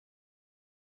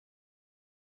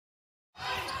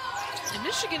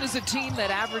Michigan is a team that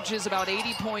averages about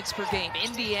 80 points per game.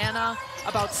 Indiana,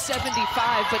 about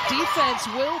 75, but defense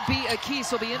will be a key,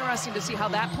 so it'll be interesting to see how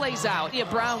that plays out.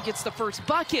 Brown gets the first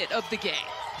bucket of the game.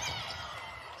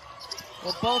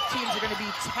 Well, both teams are going to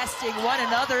be testing one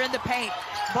another in the paint.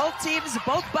 Both teams,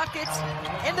 both buckets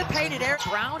in the painted area.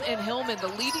 Brown and Hillman, the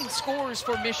leading scorers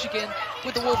for Michigan,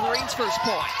 with the Wolverines' first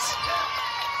points.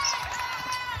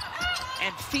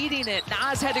 And feeding it,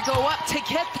 Naz had to go up to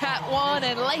get that one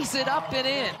and lace it up and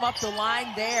in. Up the line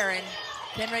there, and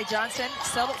Kenray Johnson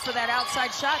settled for that outside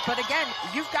shot. But again,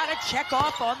 you've got to check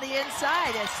off on the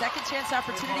inside. A second chance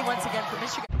opportunity once again for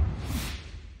Michigan.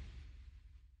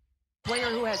 Player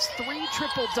who has 3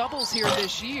 triple-doubles here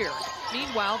this year.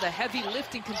 Meanwhile, the heavy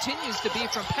lifting continues to be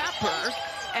from Patberg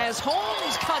as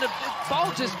Holmes kind of,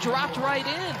 ball just dropped right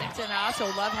in. And I also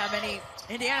love how many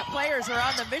Indiana players are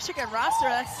on the Michigan roster.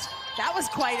 That was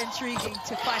quite intriguing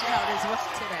to find out as well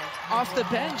today. Off the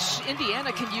bench,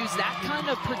 Indiana can use that kind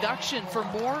of production for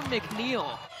more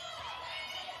McNeil.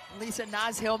 Lisa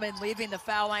Naz Hillman leaving the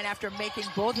foul line after making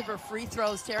both of her free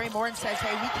throws. Terry Morin says,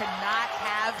 hey, we cannot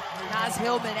have Naz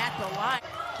Hillman at the line.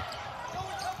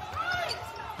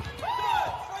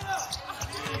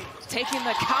 Taking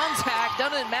the contact,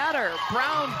 doesn't matter.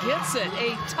 Brown gets it.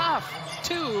 A tough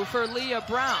 2 for Leah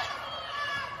Brown.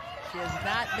 She has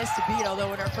not missed a beat,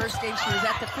 although in her first game she was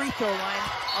at the free throw line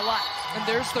a lot. And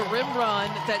there's the rim run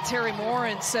that Terry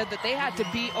Morin said that they had to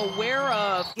be aware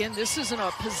of. Again, this isn't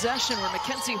a possession where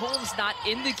Mackenzie Holmes not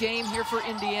in the game here for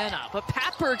Indiana. But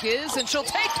Patberg is, and she'll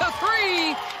take the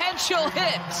 3, and she'll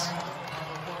hit.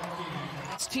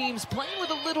 Teams playing with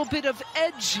a little bit of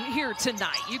edge here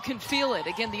tonight. You can feel it.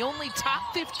 Again, the only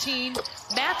top 15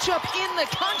 matchup in the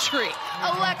country.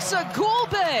 Alexa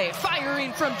Goulbe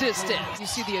firing from distance. You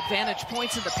see the advantage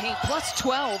points in the paint, plus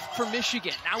 12 for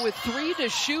Michigan. Now with 3 to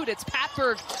shoot, it's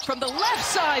Patberg from the left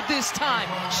side this time.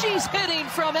 She's hitting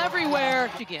from everywhere.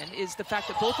 Again, is the fact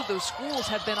that both of those schools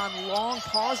have been on long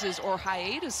pauses or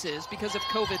hiatuses because of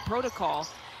COVID protocol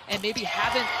and maybe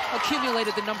haven't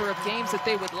accumulated the number of games that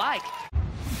they would like.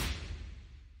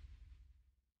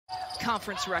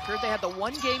 Conference record. They had the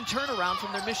 1-game turnaround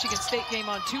from their Michigan State game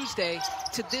on Tuesday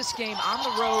to this game on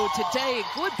the road today.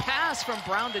 Good pass from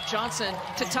Brown to Johnson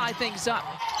to tie things up.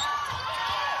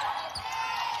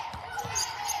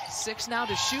 6 now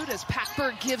to shoot as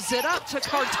Patberg gives it up to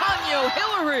Cartagno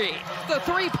Hillary. The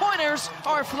 3-pointers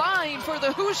are flying for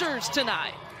the Hoosiers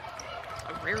tonight.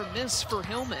 A rare miss for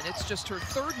Hillman. It's just her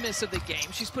 3rd miss of the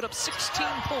game. She's put up 16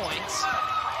 points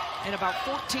in about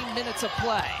 14 minutes of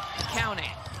play. Counting.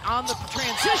 On the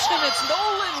transition, it's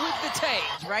Nolan with the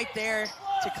take. Right there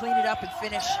to clean it up and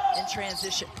finish in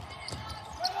transition.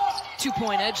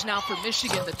 2-point edge now for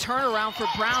Michigan. The turnaround for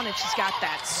Brown, and she's got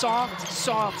that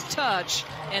soft touch,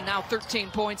 and now 13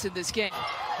 points in this game.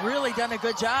 Really done a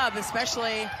good job,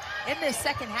 especially in this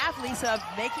second half, Lisa, of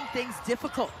making things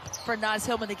difficult for Naz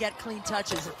Hillman to get clean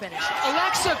touches and finish.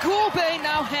 Alexa Goulbe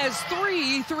now has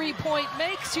 3 3-point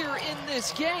makes here in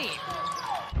this game.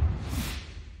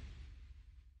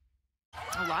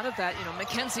 A lot of that,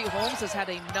 Mackenzie Holmes has had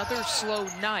another slow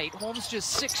night. Holmes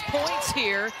just 6 points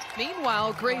here.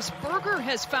 Meanwhile, Grace Berger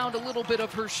has found a little bit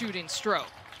of her shooting stroke.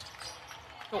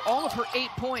 So all of her 8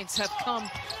 points have come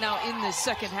now in this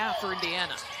second half for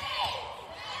Indiana.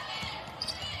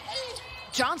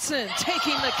 Johnson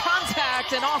taking the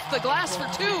contact and off the glass for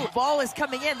 2. Ball is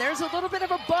coming in. There's a little bit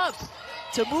of a bump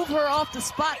to move her off the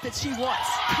spot that she wants.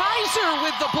 Kaiser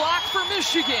with the block for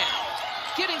Michigan.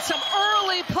 Getting some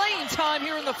early playing time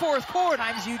here in the 4th quarter.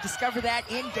 Times you discover that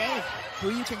in game, who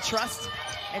you can trust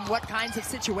and what kinds of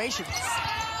situations.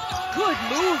 Good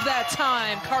move that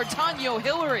time. Cartagno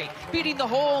Hillary beating the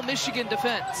whole Michigan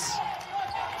defense.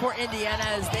 For Indiana,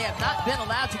 as they have not been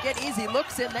allowed to get easy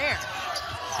looks in there.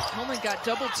 Hillman got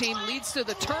double team, leads to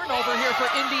the turnover here for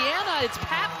Indiana. It's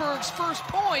Patberg's first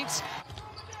points.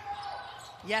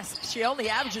 Yes, she only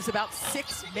averages about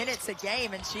 6 minutes a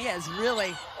game, and she has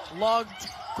really logged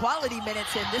quality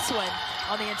minutes in this one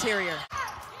on the interior.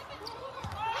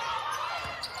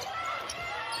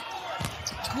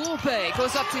 Goulbe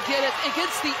goes up to get it. It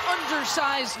gets the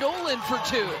undersized Nolan for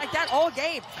 2. Like that all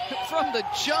game. From the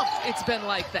jump, it's been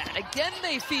like that. Again,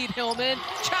 they feed Hillman,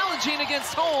 challenging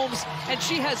against Holmes, and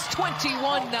she has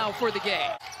 21 now for the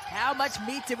game. How much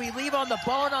meat did we leave on the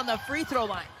bone on the free throw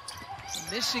line?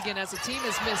 Michigan as a team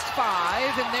has missed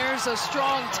 5, and there's a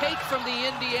strong take from the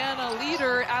Indiana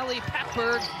leader, Ali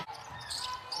Patberg.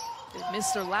 They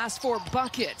missed their last 4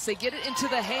 buckets. They get it into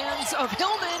the hands of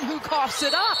Hillman, who coughs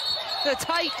it up. The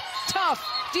tight, tough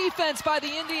defense by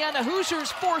the Indiana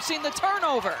Hoosiers forcing the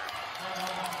turnover.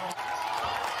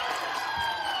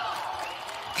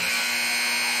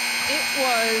 it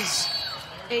was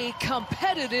a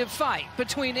competitive fight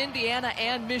between Indiana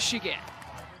and Michigan.